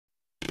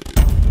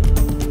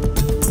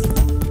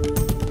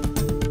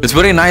It's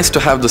very nice to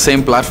have the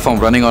same platform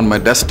running on my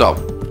desktop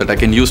that I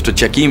can use to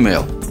check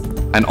email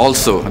and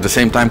also at the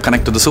same time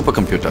connect to the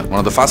supercomputer, one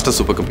of the fastest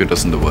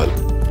supercomputers in the world.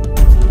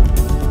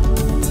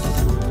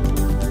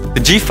 The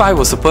G5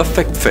 was a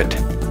perfect fit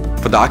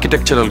for the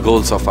architectural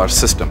goals of our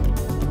system.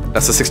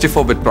 That's a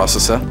 64-bit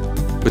processor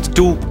with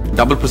 2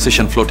 double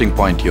precision floating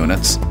point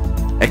units,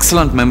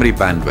 excellent memory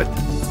bandwidth,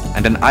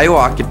 and an I/O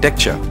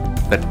architecture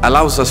that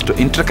allows us to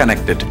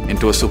interconnect it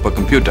into a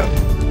supercomputer.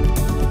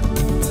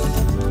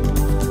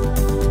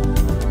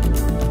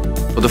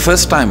 For the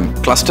first time,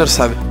 clusters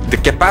have the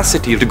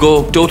capacity to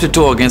go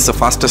toe-to-toe against the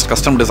fastest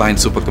custom-designed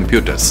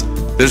supercomputers.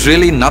 There's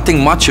really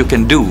nothing much you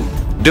can do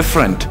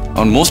different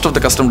on most of the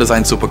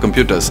custom-designed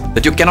supercomputers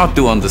that you cannot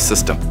do on this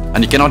system,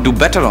 and you cannot do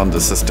better on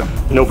this system.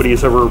 Nobody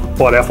has ever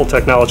bought Apple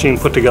technology and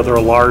put together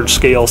a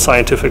large-scale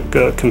scientific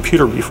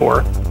computer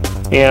before.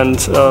 And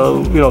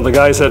the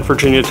guys at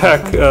Virginia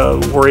Tech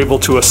were able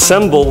to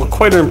assemble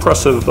quite an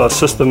impressive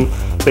system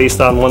based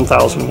on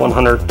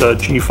 1,100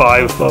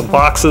 G5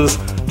 boxes,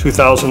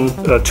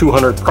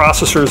 2,200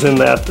 processors in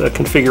that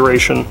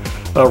configuration,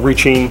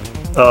 reaching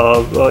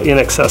in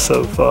excess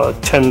of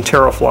 10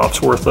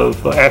 teraflops worth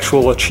of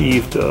actual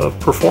achieved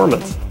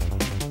performance.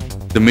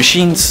 The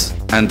machines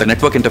and the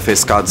network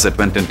interface cards that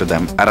went into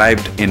them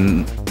arrived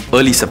in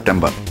early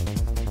September,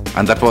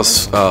 and that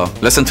was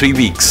less than 3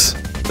 weeks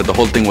that the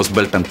whole thing was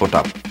built and put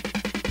up.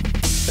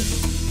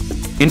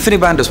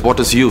 InfiniBand is what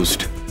is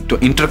used to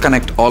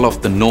interconnect all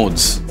of the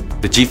nodes,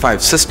 the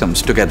G5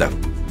 systems, together.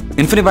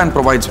 InfiniBand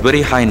provides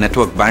very high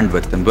network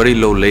bandwidth and very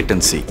low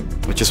latency,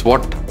 which is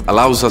what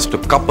allows us to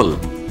couple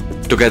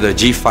together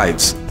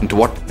G5s into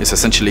what is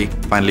essentially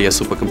finally a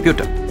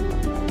supercomputer.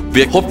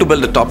 We hope to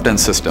build a top 10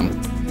 system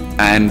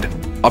and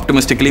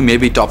optimistically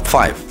maybe top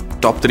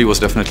 5. Top 3 was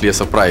definitely a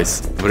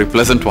surprise, a very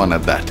pleasant one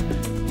at that.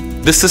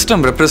 This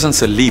system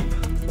represents a leap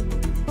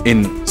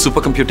in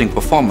supercomputing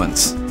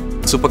performance,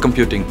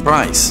 supercomputing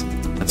price,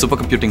 and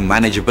supercomputing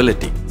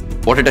manageability.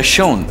 What it has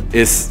shown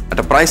is at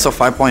a price of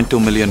 $5.2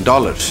 million,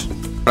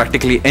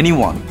 practically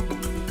anyone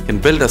can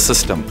build a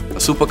system, a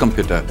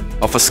supercomputer,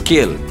 of a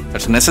scale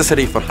that's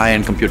necessary for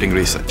high-end computing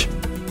research.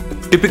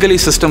 Typically,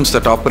 systems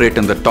that operate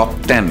in the top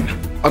 10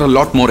 are a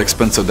lot more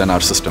expensive than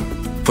our system.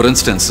 For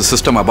instance, the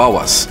system above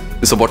us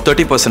is about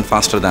 30%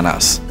 faster than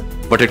us,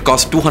 but it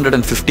costs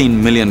 $215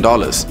 million.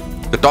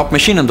 The top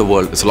machine in the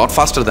world is a lot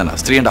faster than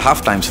us,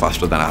 3.5 times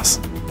faster than us.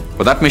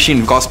 But that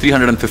machine costs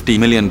 $350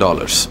 million.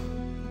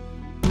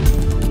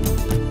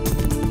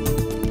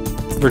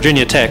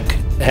 Virginia Tech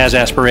has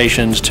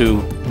aspirations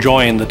to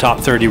join the top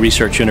 30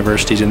 research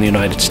universities in the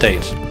United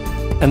States.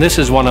 And this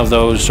is one of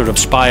those sort of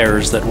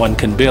spires that one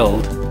can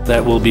build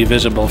that will be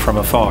visible from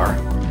afar.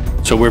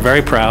 So we're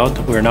very proud.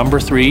 We're number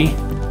 3.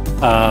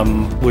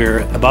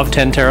 We're above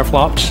 10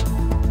 teraflops,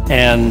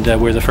 and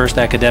we're the first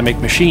academic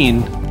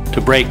machine to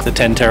break the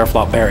 10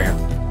 teraflop barrier.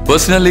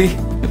 Personally,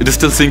 it is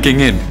still sinking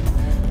in.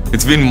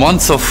 It's been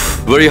months of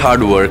very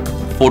hard work,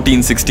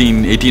 14,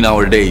 16,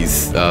 18-hour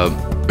days,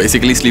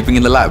 basically sleeping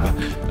in the lab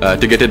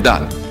to get it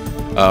done.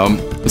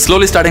 It's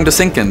slowly starting to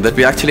sink in that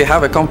we actually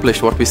have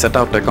accomplished what we set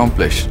out to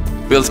accomplish.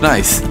 Feels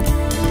nice.